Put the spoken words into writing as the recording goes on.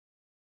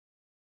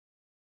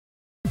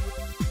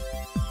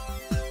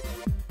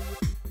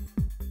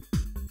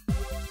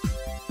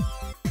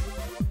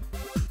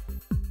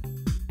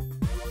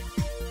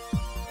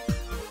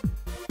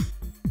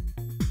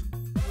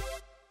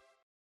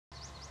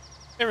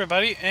Hey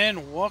everybody,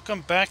 and welcome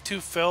back to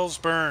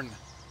Felsbrunn.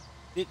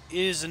 It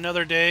is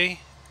another day,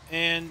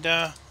 and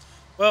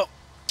well,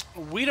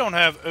 we don't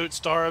have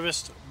oats to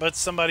harvest, but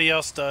somebody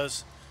else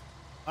does.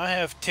 I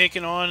have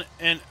taken on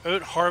an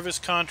oat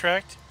harvest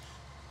contract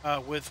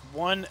with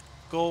one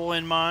goal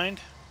in mind.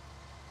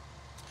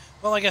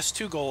 Well, I guess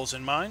two goals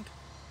in mind.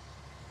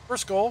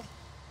 First goal,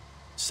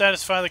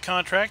 satisfy the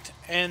contract,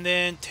 and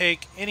then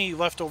take any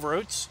leftover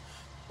oats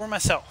for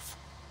myself.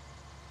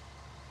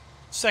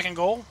 Second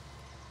goal,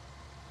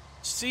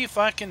 see if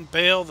I can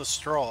bale the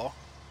straw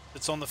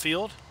that's on the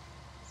field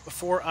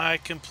before I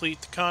complete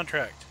the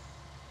contract.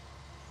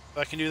 If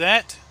I can do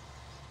that,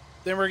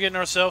 then we're getting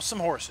ourselves some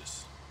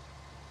horses.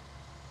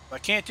 If I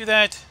can't do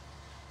that,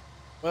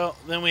 well,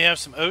 then we have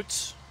some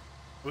oats,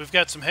 we've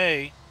got some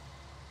hay,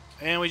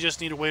 and we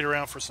just need to wait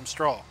around for some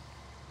straw.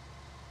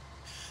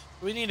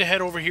 We need to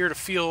head over here to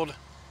field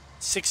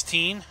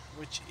 16,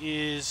 which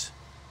is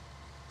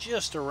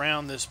just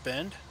around this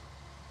bend.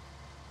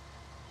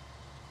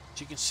 As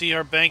you can see,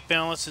 our bank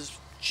balance has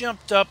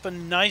jumped up a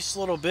nice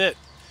little bit.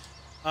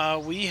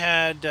 We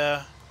had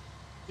a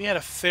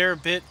fair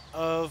bit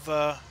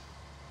of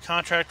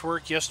contract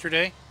work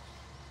yesterday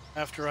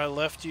after I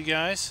left you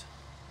guys.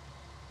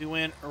 We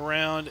went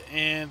around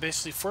and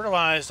basically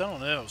fertilized, I don't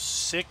know,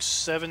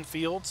 6-7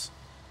 fields.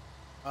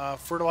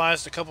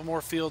 Fertilized a couple more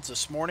fields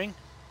this morning,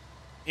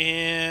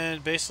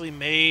 and basically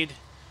made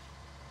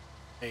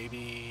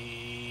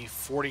maybe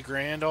 40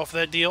 grand off of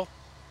that deal,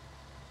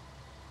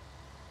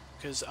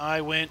 because I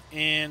went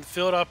and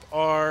filled up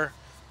our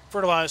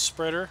fertilizer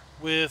spreader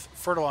with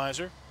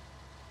fertilizer.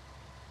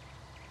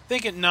 I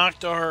think it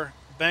knocked our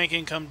bank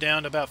income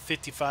down to about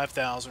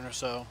 55,000 or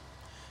so.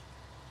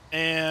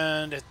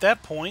 And at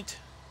that point,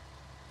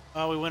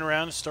 we went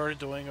around and started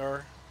doing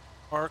our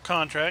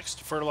contracts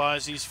to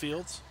fertilize these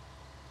fields.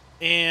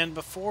 And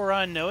before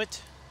I know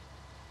it,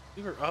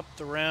 we were up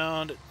to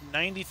around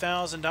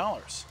 $90,000. In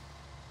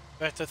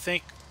fact, I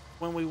think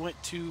when we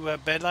went to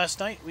bed last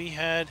night, we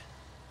had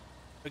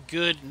a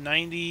good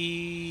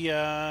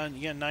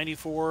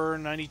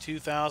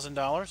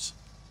 $92,000.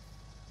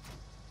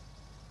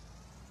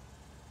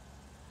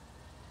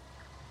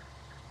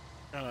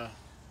 Gonna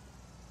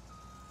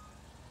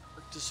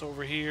work this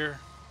over here.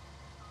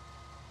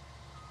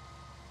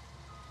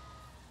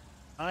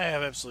 I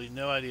have absolutely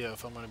no idea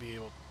if I'm going to be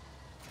able to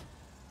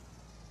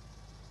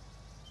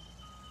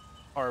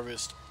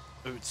harvest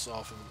oats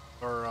off of,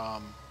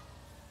 or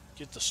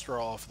get the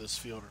straw off of this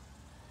fielder.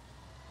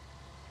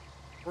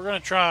 We're going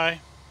to try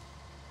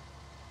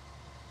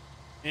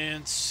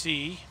and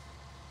see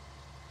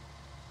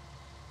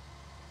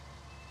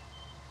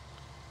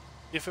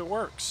if it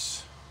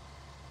works.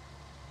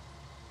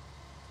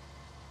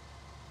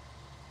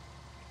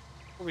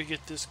 Before we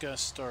get this guy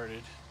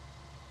started,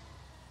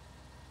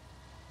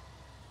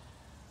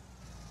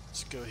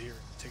 let's go here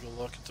and take a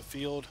look at the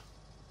field.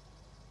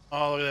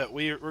 Oh, look at that.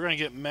 We're going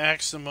to get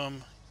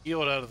maximum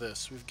yield out of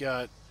this. We've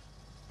got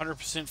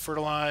 100%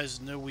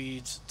 fertilized, no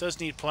weeds. It does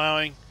need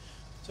plowing,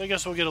 so I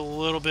guess we'll get a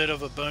little bit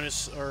of a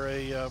bonus or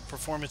a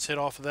performance hit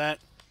off of that.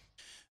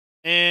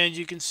 And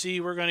you can see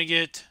we're going to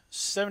get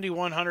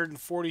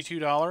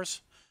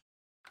 $7,142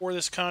 for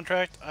this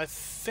contract. I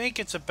think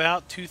it's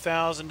about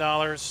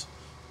 $2,000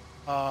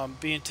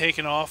 being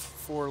taken off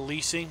for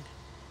leasing.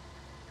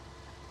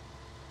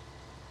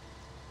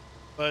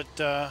 But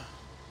I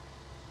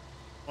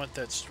want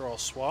that straw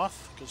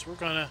swath, because we're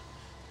gonna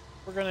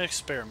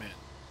experiment.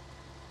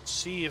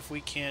 See if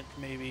we can't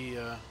maybe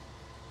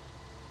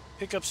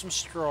pick up some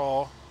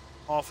straw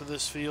off of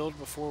this field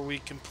before we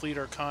complete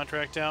our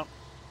contract out.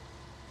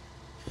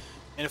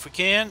 And if we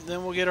can,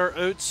 then we'll get our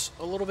oats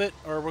a little bit,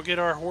 or we'll get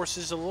our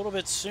horses a little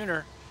bit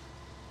sooner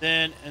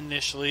than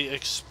initially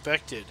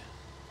expected.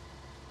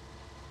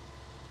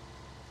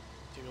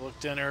 Take a look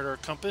down there at our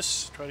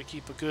compass. Try to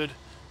keep a good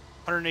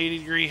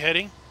 180-degree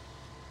heading.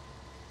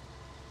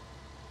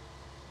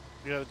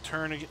 We got to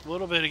turn a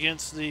little bit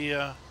against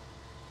the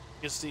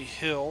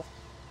hill.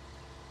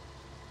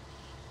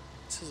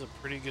 This is a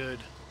pretty good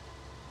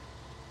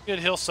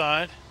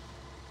hillside.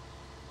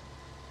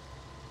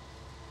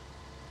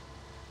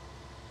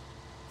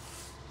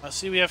 I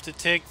see we have to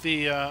take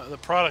the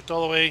product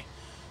all the way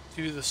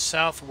to the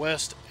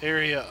southwest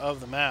area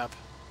of the map.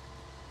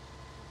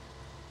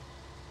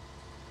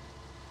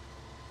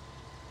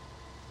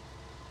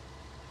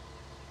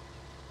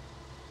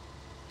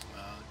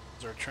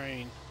 There's our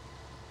train.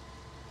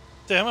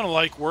 I'm going to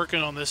like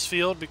working on this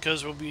field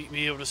because we'll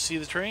be able to see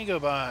the train go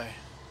by.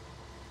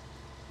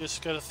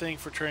 Just got a thing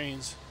for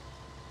trains.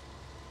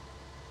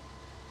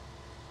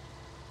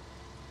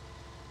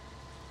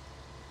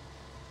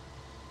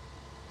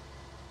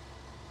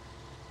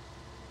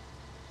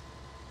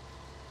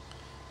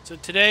 So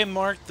today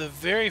marked the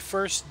very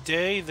first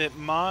day that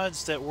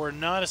mods that were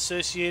not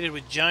associated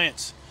with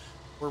giants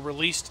were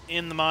released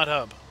in the mod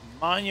hub.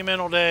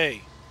 Monumental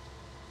day.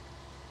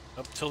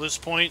 Up till this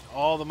point,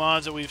 all the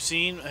mods that we've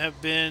seen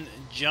have been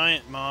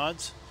giant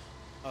mods.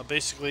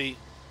 Basically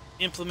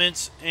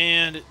implements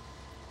and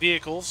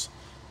vehicles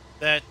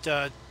that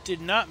did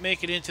not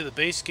make it into the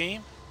base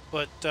game,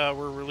 but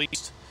were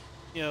released,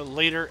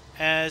 later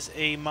as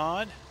a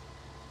mod.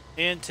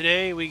 And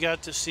today we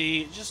got to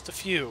see just a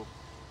few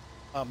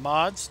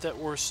mods that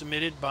were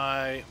submitted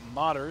by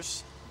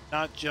modders,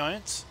 not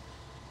giants,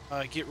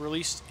 get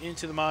released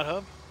into the mod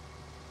hub,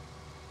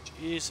 which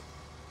is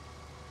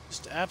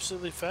just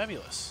absolutely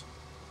fabulous.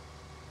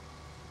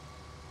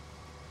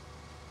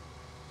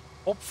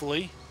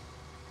 Hopefully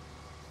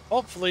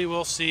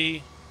we'll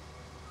see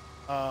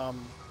a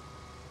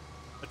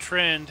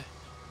trend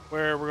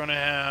where we're going to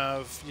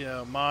have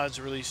mods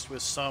released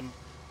with some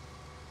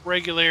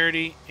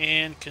regularity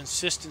and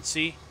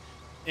consistency,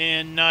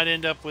 and not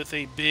end up with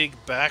a big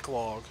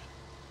backlog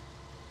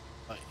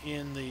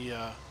in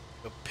the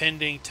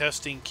pending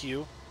testing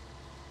queue.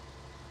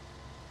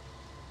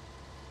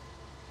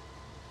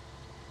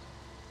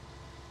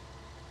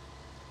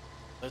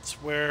 That's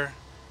where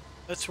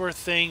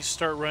things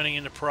start running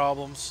into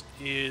problems,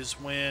 is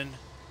when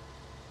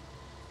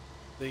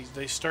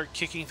they start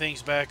kicking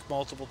things back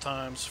multiple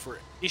times for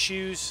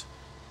issues.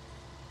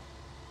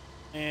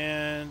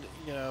 And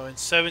in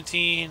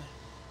 17,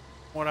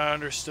 what I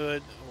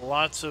understood,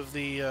 lots of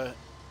the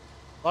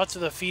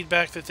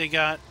feedback that they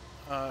got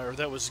or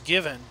that was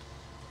given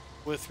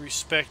with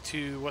respect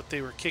to what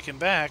they were kicking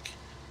back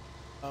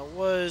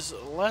was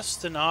less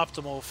than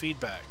optimal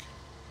feedback,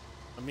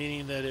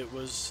 meaning that it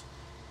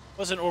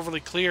wasn't overly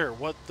clear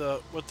what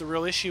the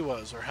real issue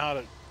was or how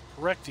to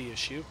correct the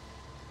issue.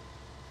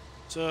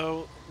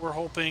 So we're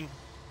hoping,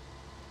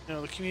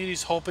 the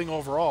community's hoping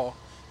overall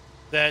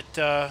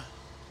that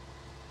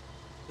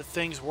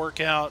things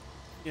work out,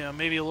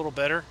 maybe a little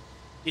better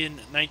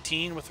in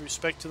 19 with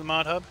respect to the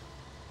mod hub,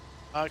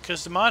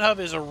 because the mod hub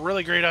is a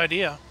really great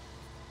idea.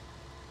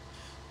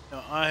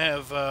 I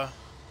have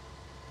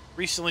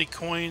recently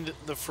coined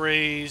the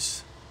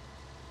phrase,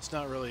 it's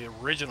not really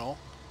original,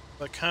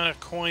 but kind of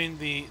coined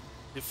the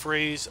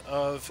phrase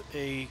of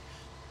a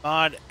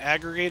mod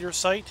aggregator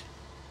site,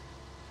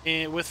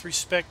 and with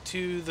respect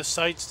to the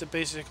sites that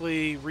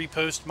basically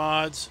repost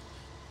mods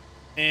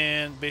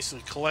and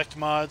basically collect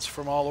mods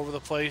from all over the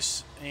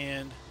place,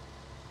 and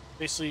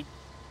basically,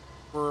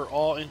 for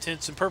all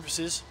intents and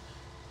purposes,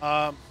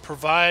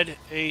 provide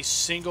a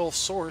single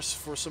source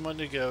for someone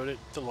to go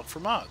to look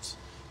for mods.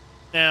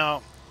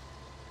 Now,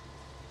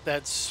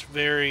 that's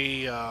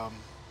very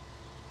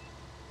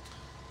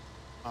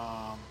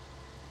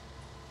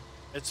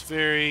it's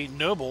very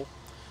noble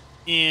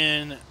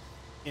in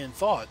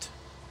thought,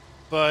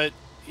 but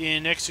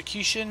in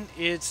execution,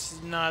 it's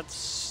not.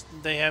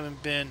 They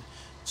haven't been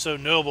so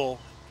noble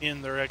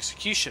in their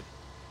execution.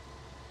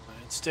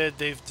 Instead,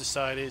 they've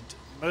decided,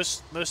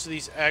 most of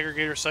these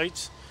aggregator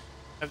sites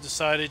have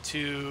decided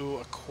to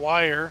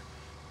acquire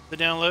the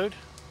download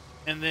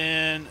and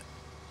then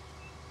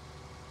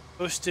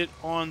post it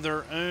on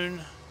their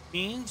own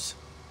means,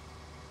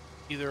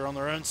 either on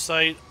their own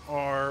site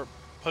or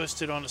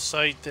post it on a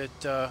site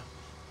that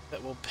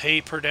will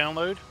pay per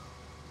download,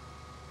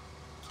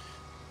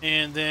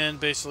 and then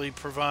basically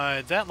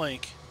provide that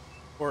link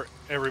for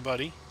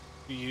everybody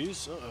to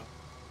use. The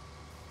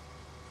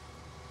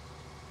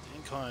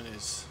incline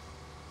is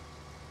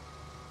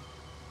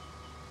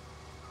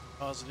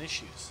causing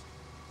issues.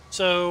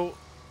 So,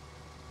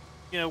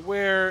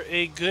 where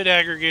a good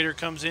aggregator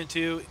comes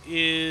into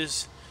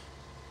is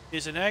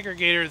an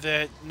aggregator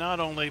that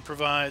not only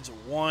provides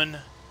one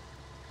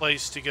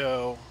place to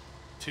go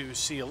to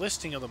see a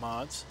listing of the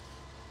mods,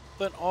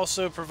 but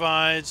also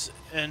provides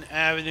an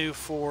avenue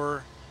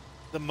for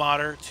the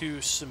modder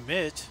to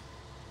submit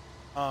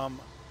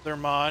their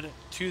mod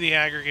to the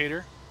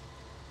aggregator,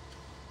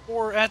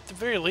 or at the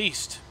very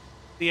least,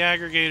 the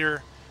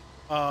aggregator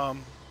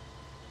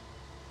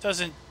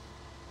doesn't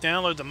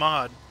download the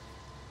mod,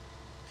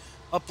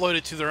 upload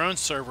it to their own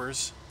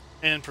servers,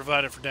 and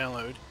provide it for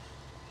download,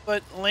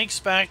 but links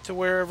back to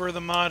wherever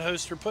the mod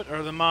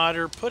hoster the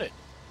modder put it.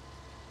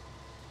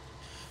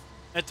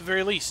 At the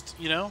very least,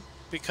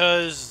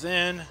 because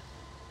then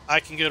I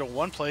can go to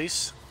one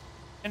place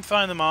and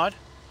find the mod,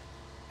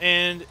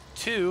 and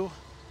two,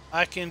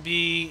 I can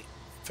be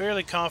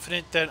fairly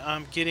confident that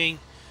I'm getting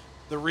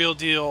the real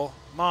deal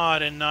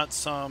mod and not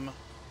some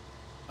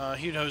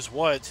who knows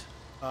what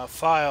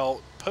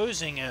file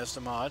posing as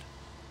the mod,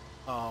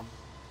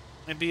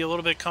 and be a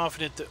little bit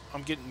confident that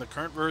I'm getting the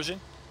current version.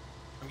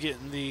 I'm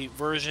getting the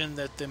version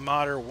that the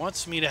modder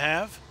wants me to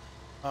have,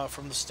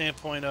 from the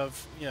standpoint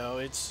of,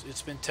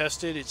 it's been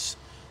tested, it's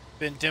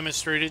been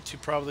demonstrated to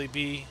probably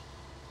be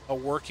a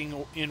working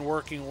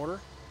order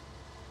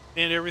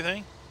and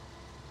everything.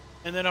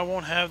 And then I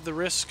won't have the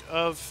risk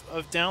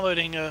of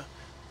downloading a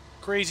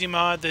crazy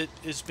mod that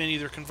has been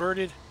either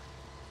converted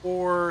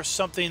or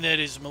something that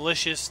is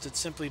malicious, that's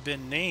simply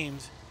been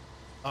named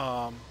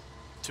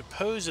to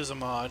pose as a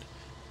mod,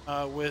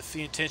 with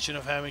the intention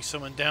of having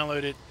someone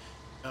download it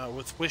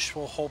with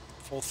wishful,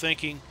 hopeful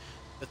thinking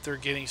that they're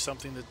getting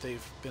something that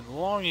they've been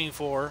longing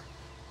for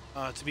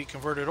to be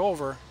converted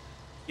over,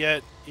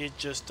 yet it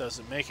just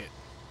doesn't make it.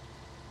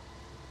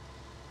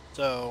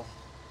 So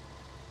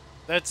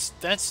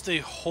that's the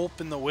hope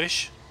and the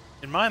wish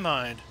in my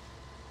mind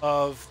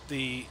of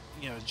the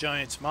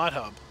Giants mod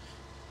hub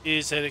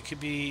is that it could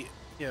be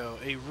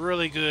a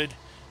really good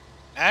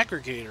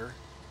aggregator,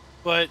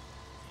 but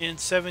in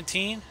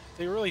 17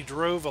 they really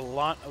drove a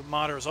lot of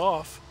modders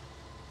off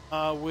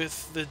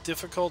with the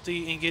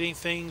difficulty in getting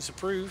things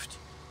approved,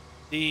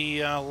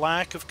 the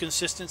lack of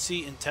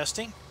consistency in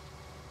testing,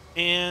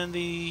 and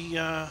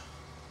the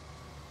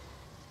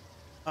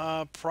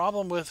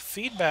problem with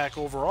feedback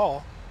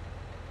overall,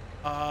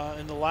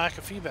 and the lack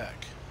of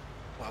feedback.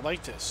 Well, I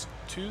like this.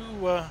 Two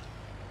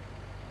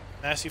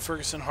Massey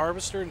Ferguson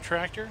harvester and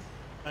tractor.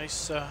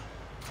 Nice,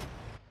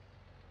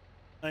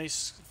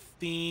 nice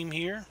theme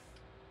here.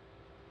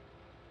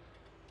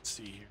 Let's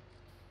see here.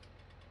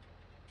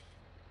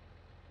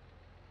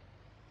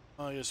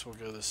 I guess we'll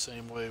go the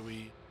same way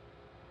we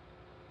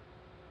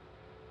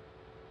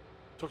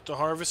took the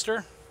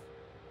harvester.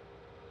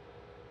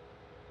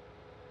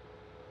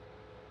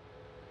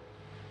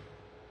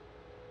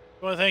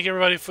 I want to thank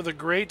everybody for the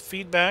great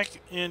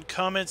feedback and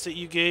comments that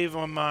you gave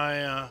on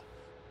my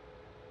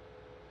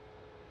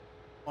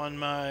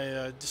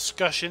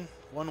discussion,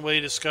 one-way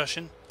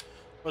discussion.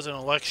 It wasn't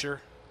a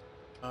lecture,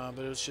 but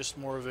it was just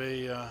more of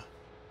a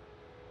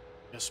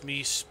just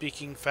me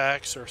speaking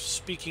facts, or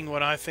speaking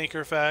what I think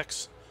are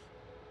facts,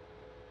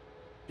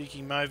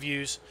 speaking my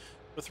views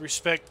with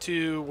respect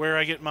to where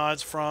I get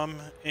mods from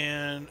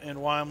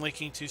and why I'm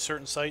linking to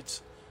certain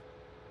sites.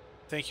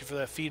 Thank you for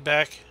that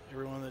feedback,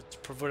 everyone that's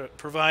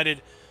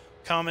provided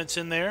comments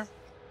in there.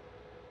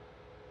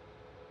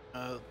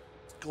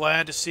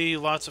 Glad to see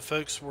lots of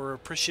folks were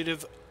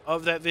appreciative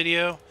of that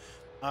video.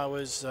 I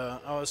was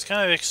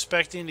kind of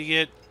expecting to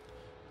get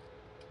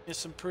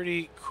some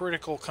pretty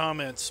critical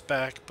comments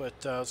back,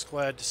 but I was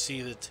glad to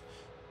see that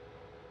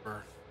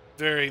were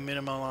very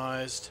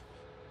minimalized.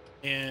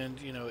 And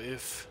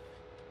if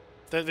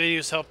that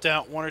video's helped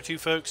out one or two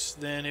folks,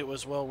 then it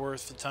was well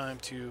worth the time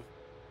to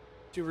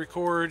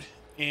record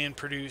and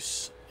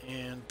produce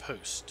and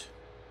post.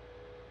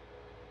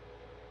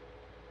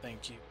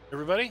 Thank you,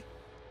 everybody.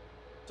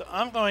 So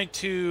I'm going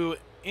to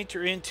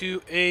enter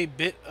into a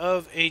bit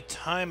of a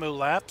time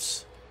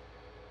elapse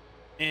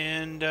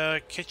and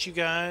catch you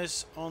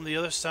guys on the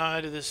other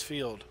side of this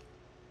field.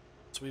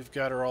 So we've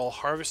got her all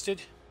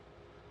harvested,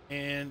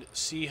 and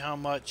see how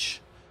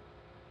much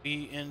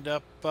we end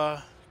up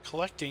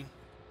collecting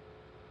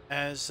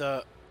as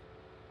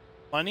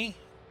money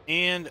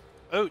and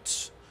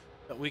oats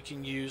that we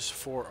can use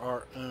for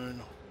our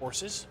own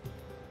horses.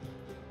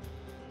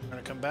 We're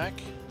gonna come back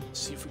and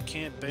see if we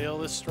can't bale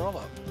this straw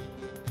up,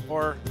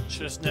 or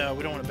just no,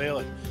 we don't want to bale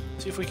it.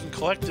 See if we can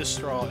collect this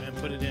straw and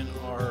put it in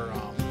our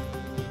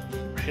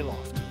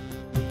hayloft.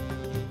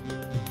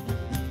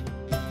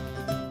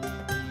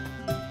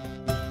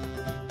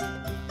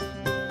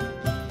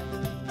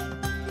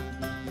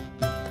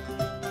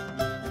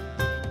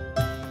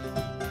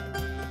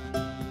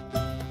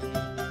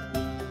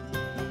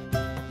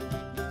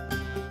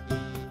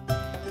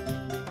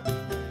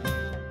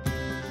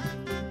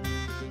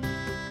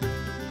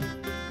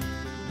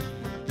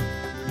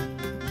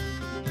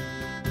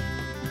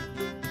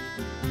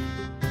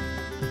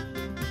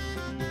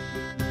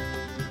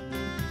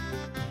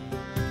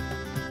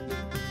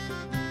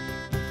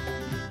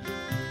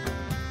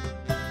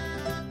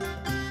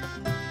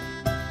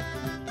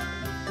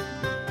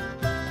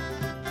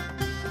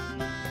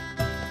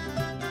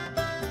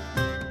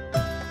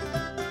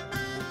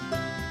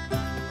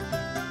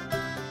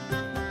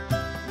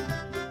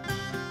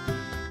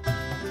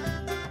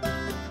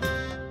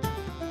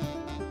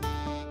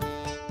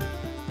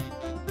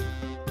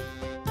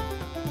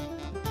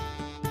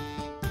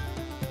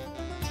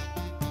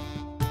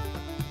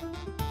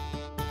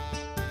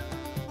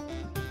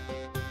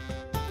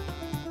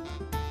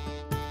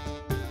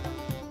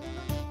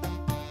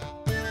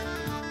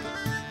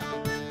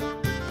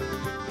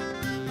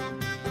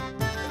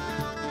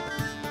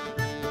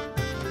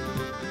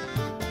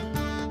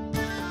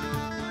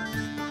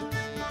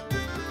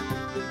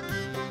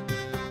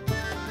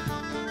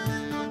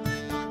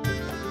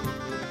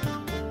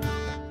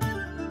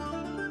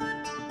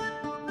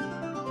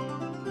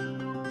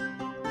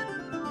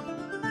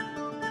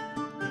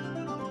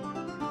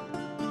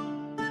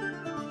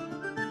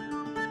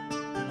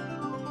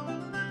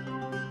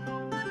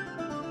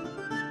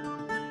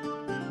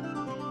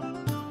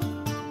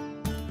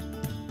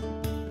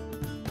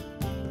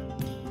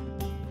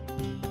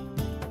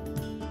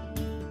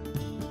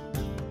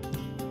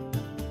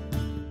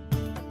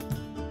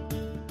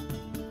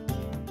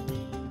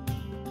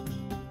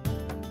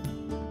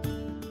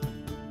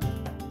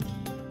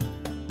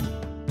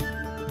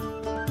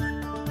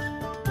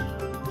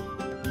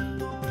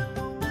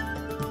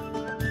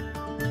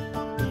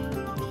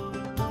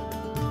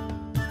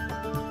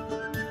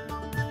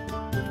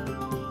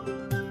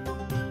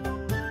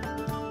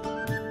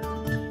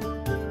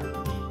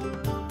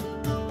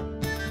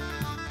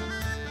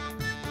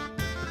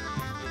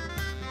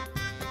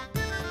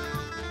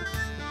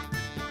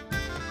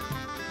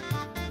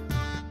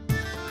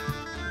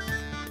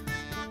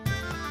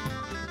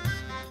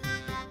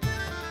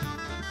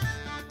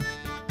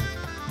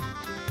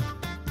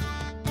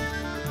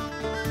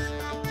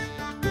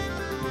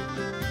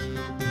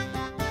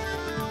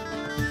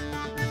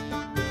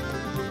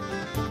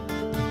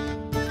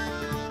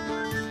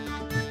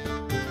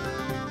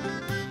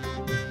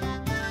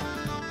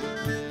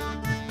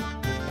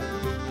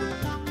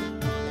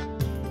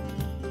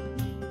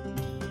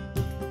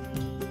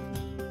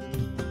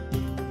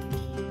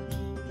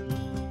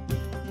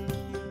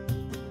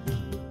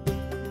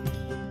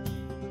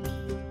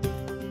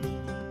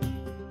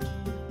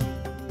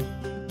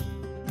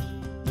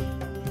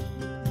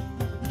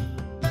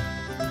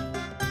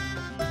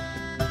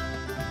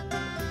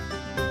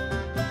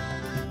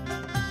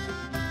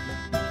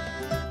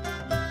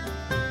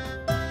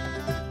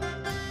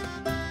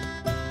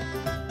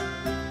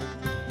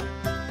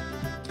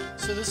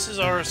 this is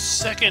our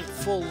second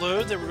full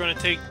load that we're going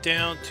to take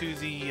down to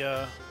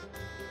the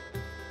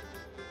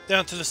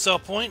sell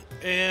point,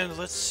 and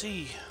let's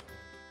see.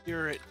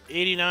 You're at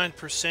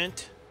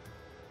 89%.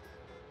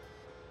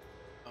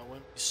 When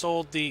we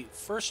sold the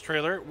first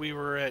trailer, we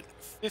were at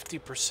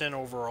 50%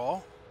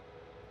 overall.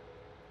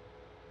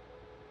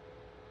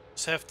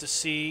 Just have to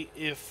see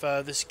if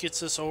this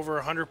gets us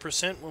over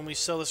 100% when we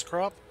sell this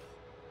crop,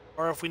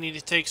 or if we need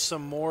to take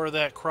some more of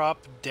that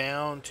crop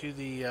down to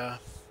the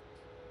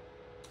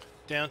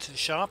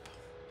shop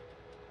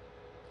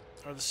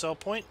or the sell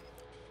point.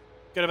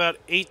 Got about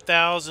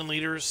 8,000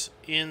 liters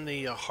in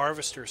the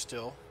harvester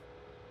still.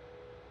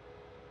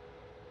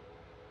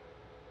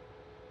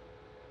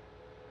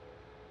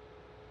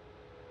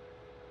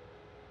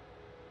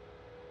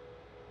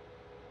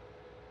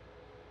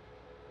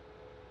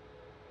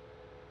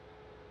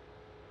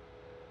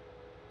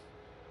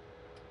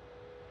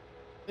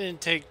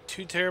 Didn't take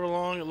too terribly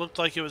long. It looked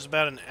like it was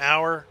about an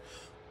hour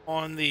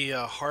on the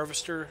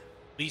harvester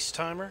lease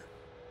timer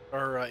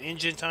or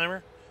engine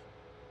timer.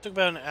 Took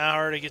about an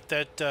hour to get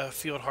that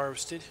field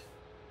harvested.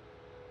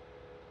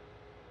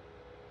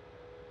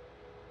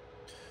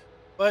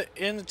 But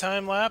in the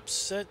time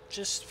lapse, it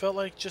just felt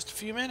like just a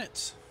few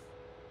minutes.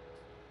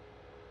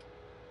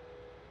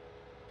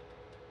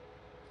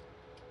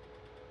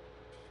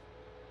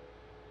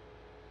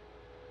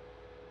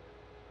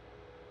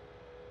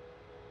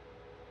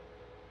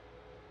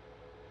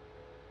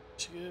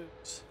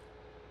 Goes.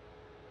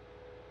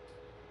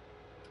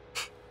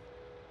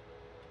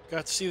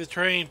 Got to see the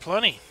train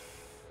plenty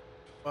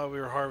while we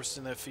were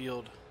harvesting that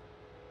field.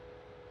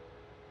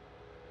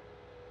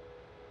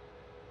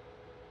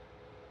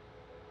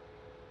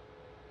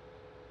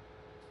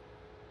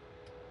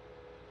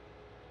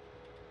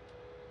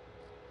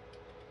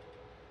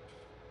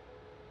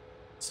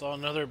 Saw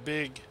another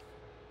big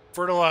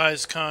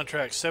fertilized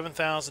contract,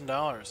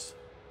 $7,000.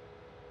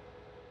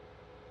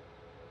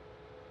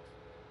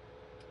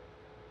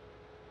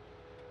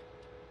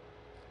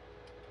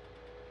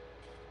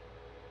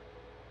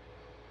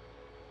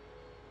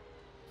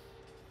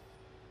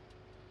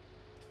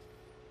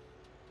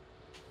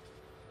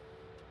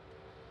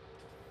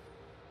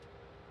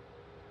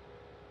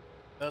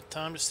 About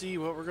time to see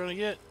what we're going to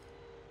get.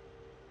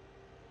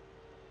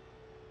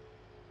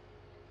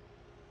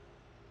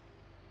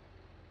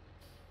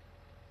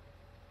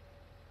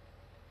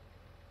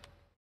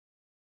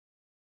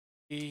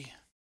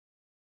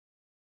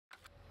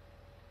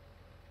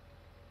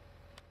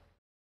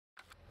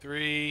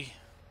 Three.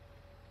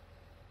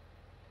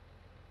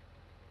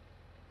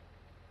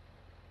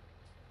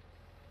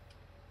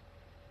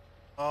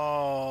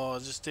 Oh,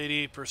 just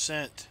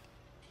 88%.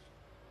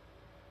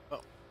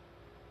 Oh.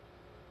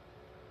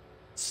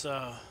 Let's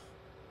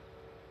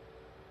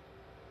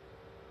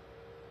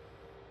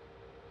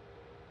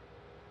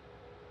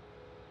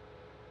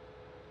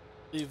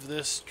leave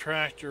this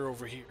tractor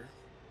over here.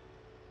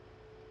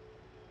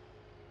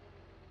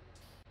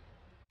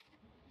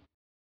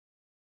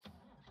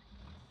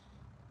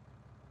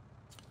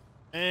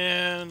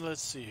 And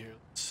let's see here.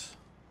 Let's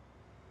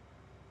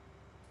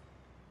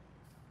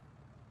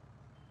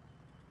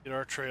get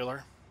our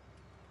trailer.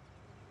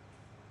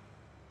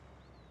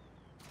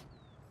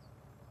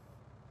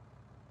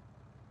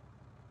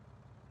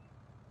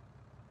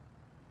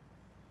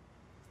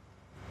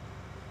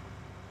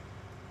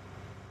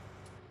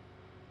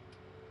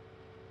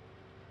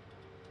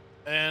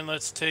 And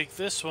let's take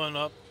this one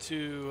up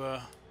to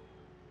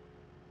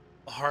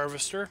the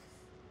harvester.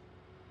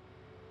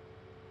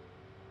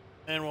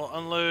 And we'll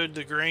unload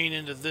the grain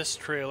into this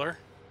trailer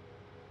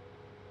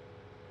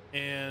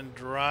and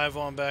drive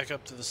on back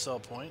up to the sell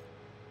point.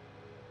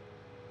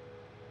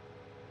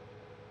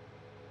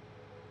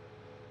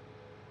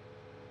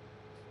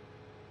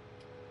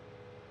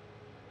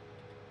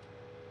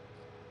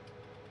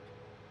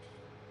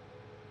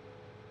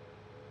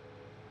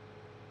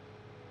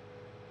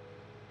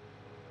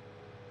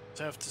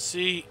 Have to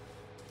see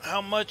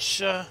how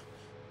much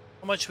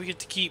we get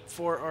to keep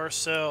for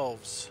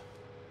ourselves.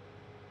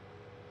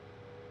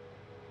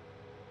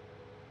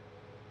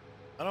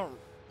 I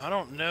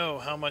don't know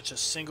how much a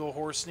single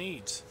horse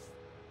needs.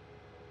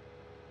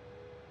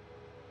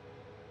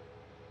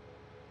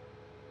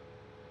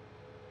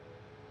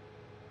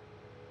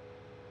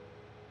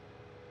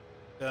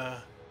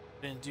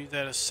 Didn't do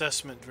that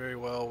assessment very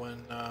well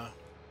when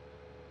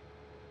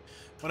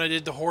I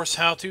did the horse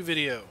how-to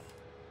video.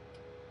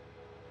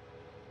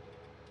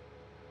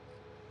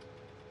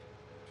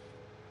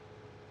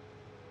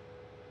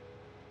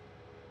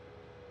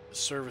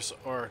 Service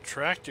our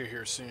tractor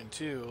here soon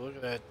too.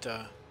 Look at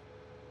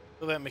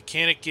that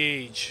mechanic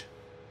gauge.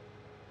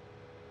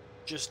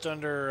 Just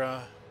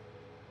under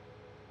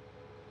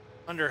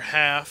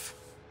half.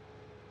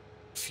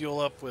 Fuel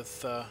up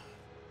with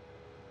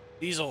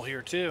diesel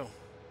here too.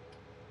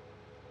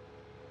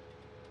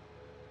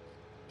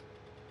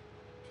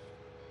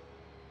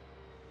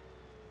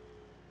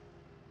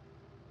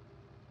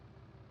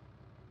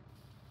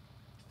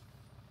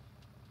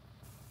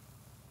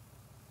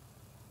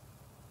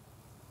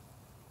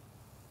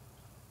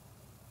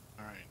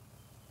 All right.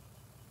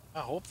 I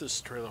hope this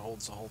trailer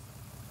holds the whole thing.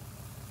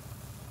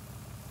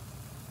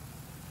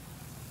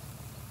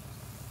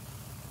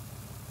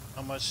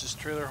 How much this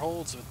trailer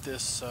holds with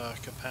this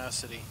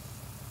capacity.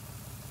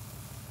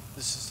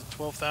 This is the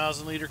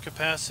 12,000 liter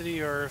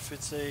capacity, or if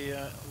it's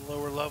a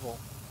lower level.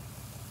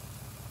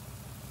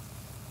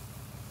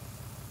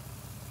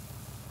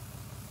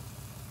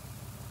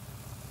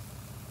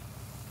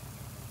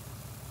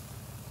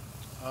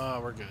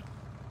 We're good.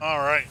 All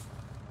right.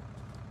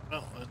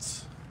 Well,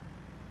 let's.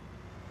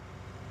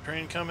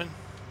 Train coming.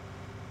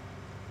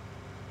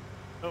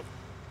 Oh.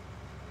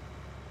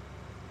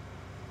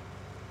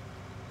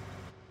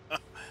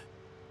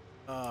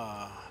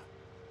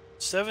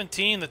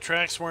 17. The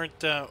tracks weren't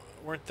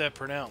that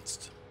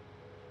pronounced.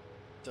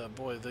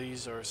 Boy,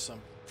 these are some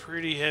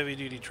pretty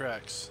heavy-duty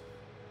tracks.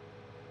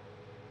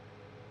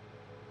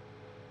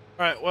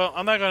 All right. Well,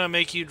 I'm not gonna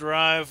make you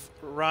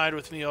ride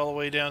with me all the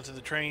way down to the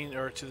train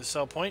or to the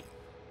sell point.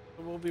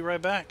 We'll be right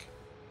back.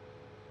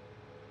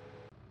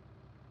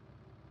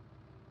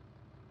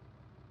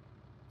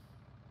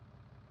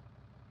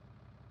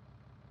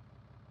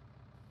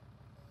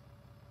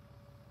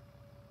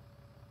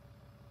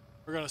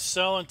 We're going to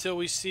sell until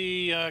we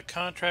see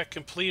contract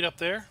complete up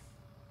there.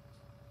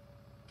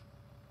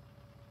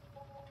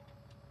 All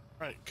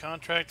right,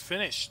 contract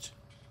finished.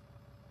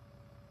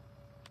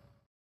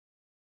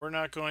 We're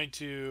not going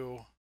to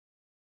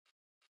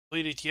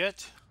complete it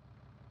yet.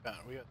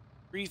 We got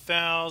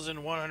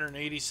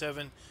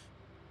 3,187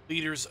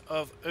 liters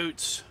of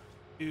oats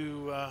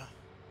to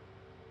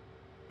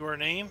our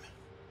name.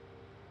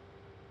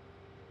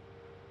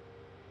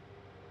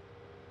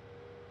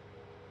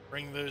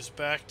 Bring those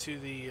back to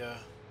the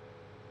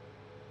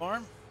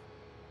farm.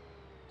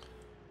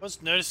 I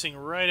was noticing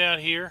right out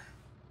here,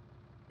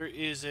 there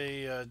is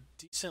a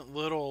decent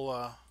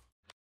little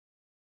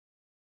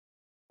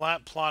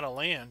flat plot of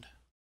land.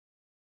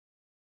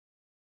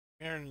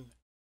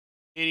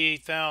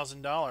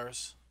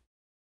 $88,000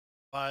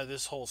 by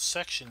this whole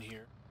section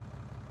here.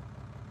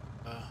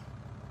 I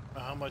don't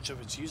know how much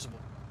of it's usable.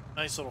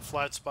 Nice little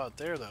flat spot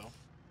there, though.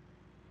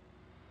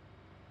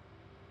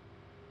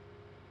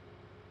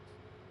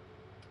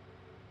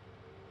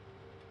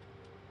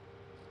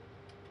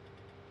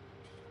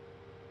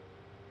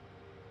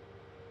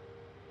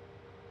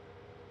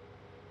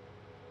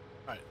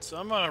 Alright, so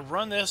I'm going to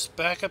run this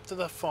back up to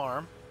the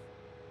farm.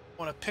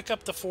 I want to pick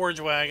up the forage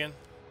wagon,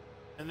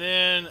 and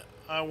then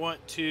I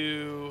want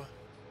to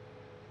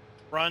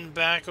run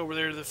back over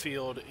there to the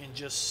field and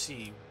just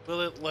see,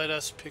 will it let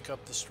us pick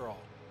up the straw?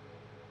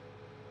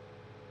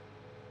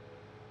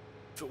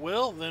 If it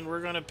will, then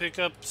we're going to pick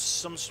up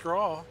some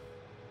straw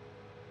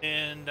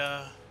and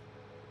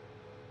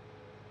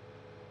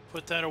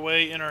put that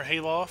away in our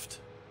hayloft.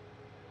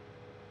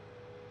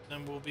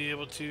 Then we'll be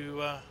able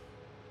to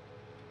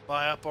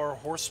buy up our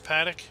horse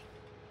paddock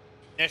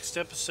next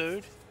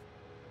episode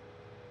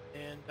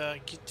and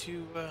get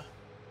to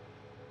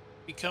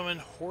becoming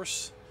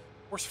horse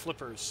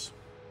flippers.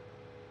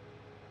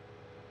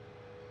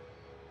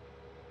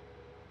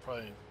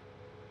 Probably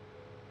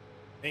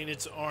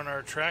maintenance on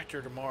our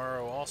tractor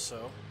tomorrow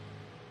also.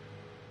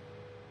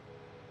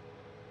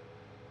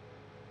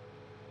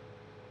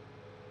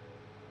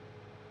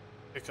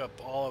 Pick up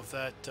all of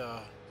that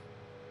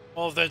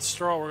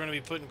straw. We're going to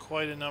be putting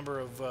quite a number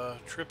of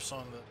trips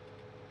on the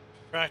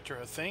tractor,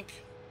 I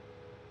think.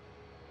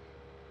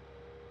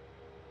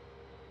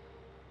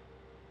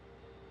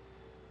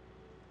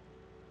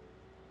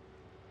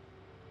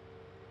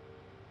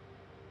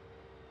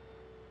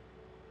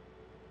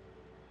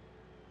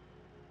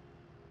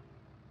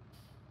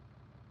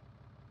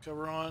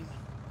 Cover on.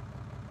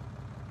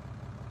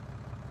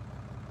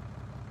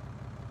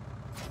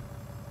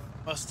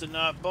 Must have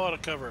not bought a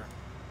cover.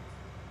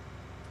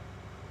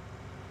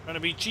 Trying to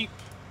be cheap.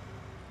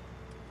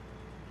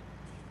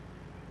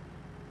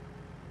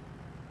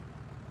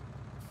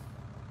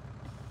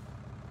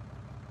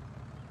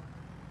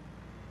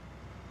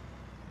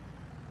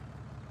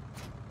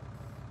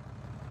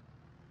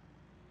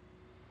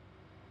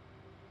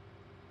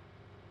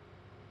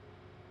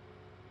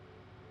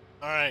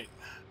 Alright,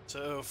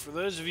 so for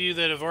those of you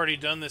that have already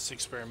done this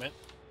experiment,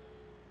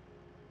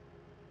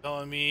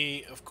 telling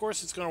me, of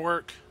course it's going to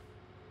work,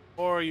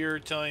 or you're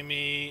telling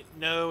me,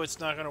 no, it's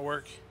not going to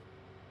work.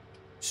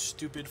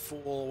 Stupid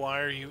fool, why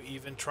are you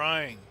even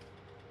trying?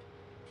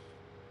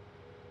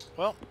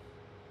 Well,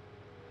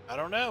 I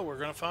don't know. We're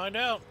going to find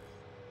out.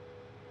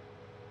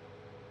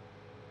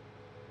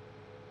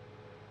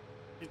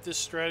 If this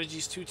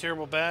strategy's too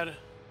terrible bad.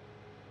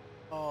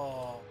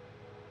 Oh,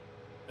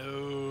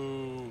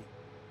 no.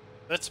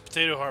 That's a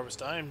potato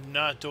harvest. I am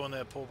not doing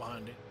that pull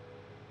behind it.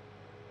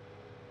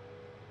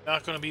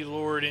 Not going to be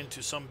lured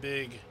into some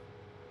big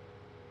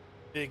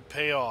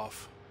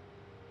payoff.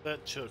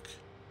 That took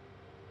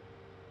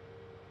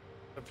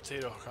a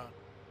potato hunt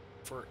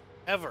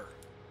forever.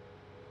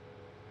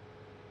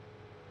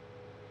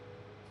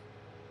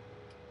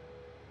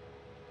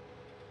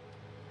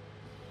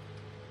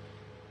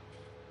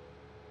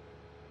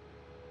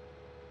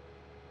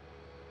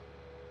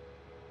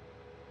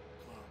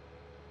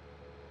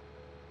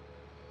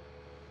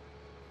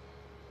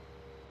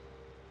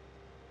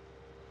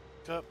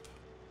 Up.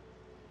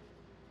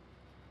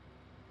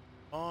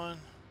 On.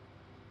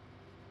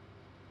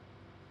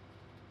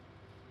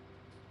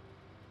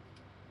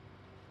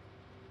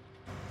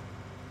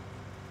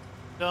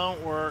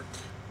 Don't work.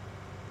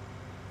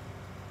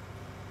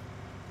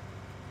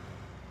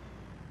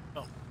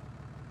 Oh.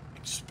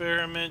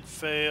 Experiment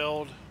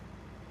failed.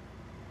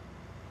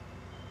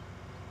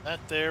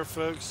 That there,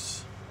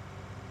 folks.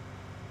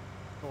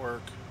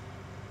 Work.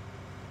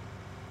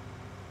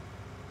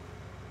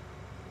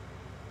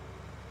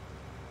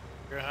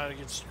 Figure out how to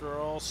get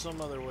scroll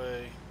some other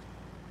way.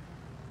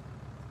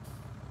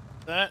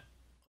 That.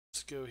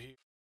 Let's go here.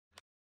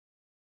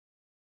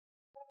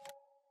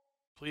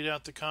 Complete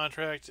out the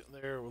contract.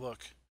 There, look.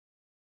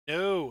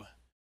 No.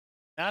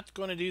 Not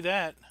going to do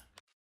that.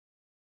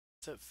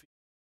 What's that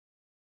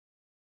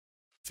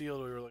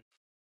field we were looking?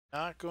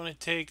 Not going to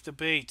take the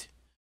bait,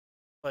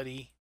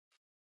 buddy.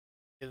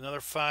 Get another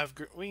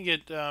we can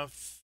get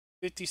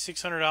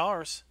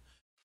 $5,600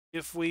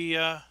 if we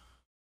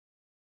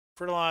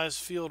fertilize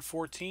field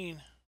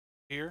 14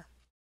 here.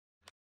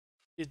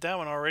 Did that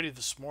one already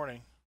this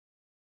morning.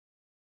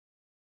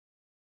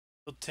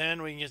 Field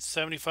 10, we can get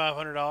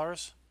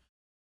 $7,500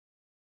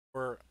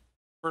 for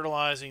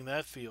fertilizing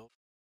that field.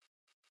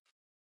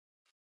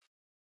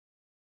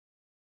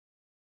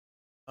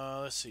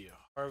 Let's see.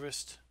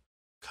 Harvest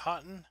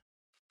cotton.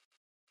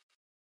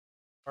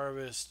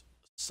 Harvest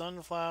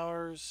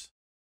sunflowers.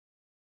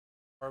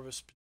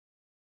 Harvest.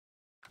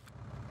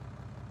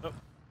 Oh,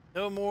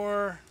 no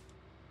more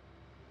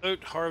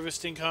oat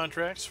harvesting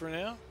contracts for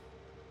now.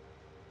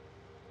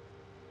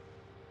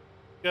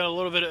 Got a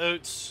little bit of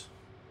oats.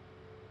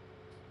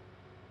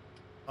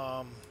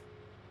 I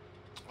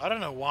don't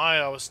know why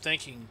I was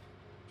thinking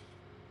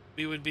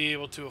we would be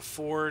able to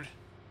afford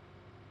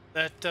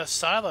that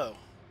silo.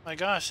 My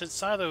gosh, that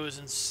silo is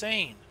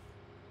insane.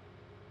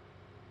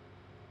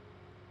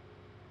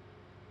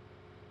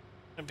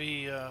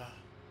 We're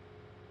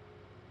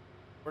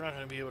not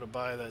going to be able to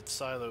buy that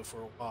silo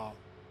for a while.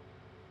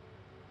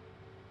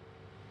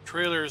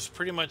 Trailer is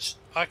pretty much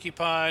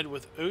occupied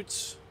with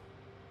oats.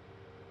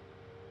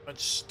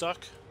 Much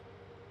stuck.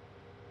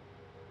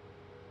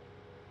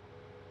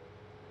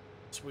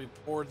 So we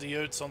poured the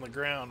oats on the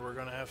ground. We're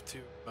going to have to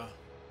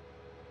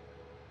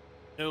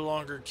no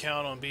longer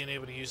count on being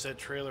able to use that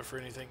trailer for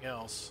anything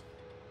else.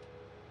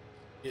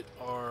 Get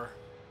our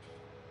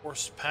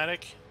horse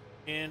paddock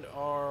and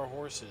our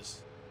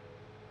horses.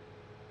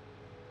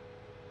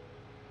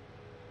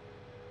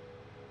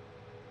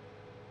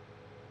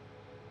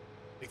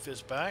 Take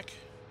this back.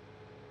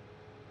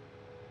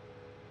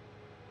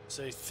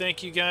 Say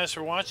thank you guys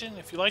for watching.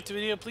 If you liked the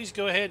video, please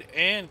go ahead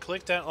and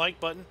click that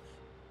like button.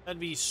 That'd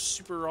be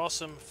super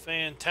awesome,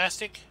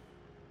 fantastic.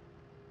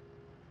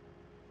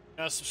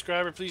 Not a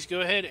subscriber, please go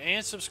ahead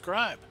and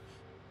subscribe.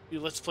 We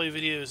do Let's Play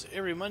videos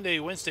every Monday,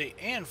 Wednesday,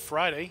 and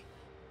Friday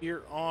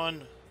here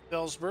on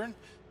Felsbrunn.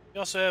 We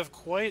also have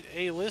quite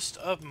a list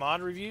of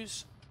mod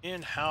reviews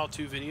and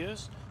how-to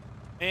videos.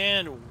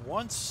 And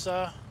once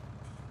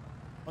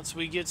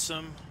we get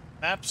some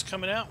maps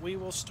coming out, we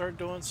will start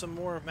doing some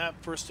more map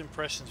first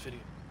impressions video.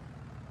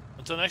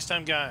 Until next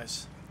time,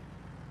 guys,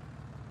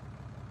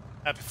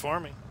 happy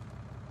farming.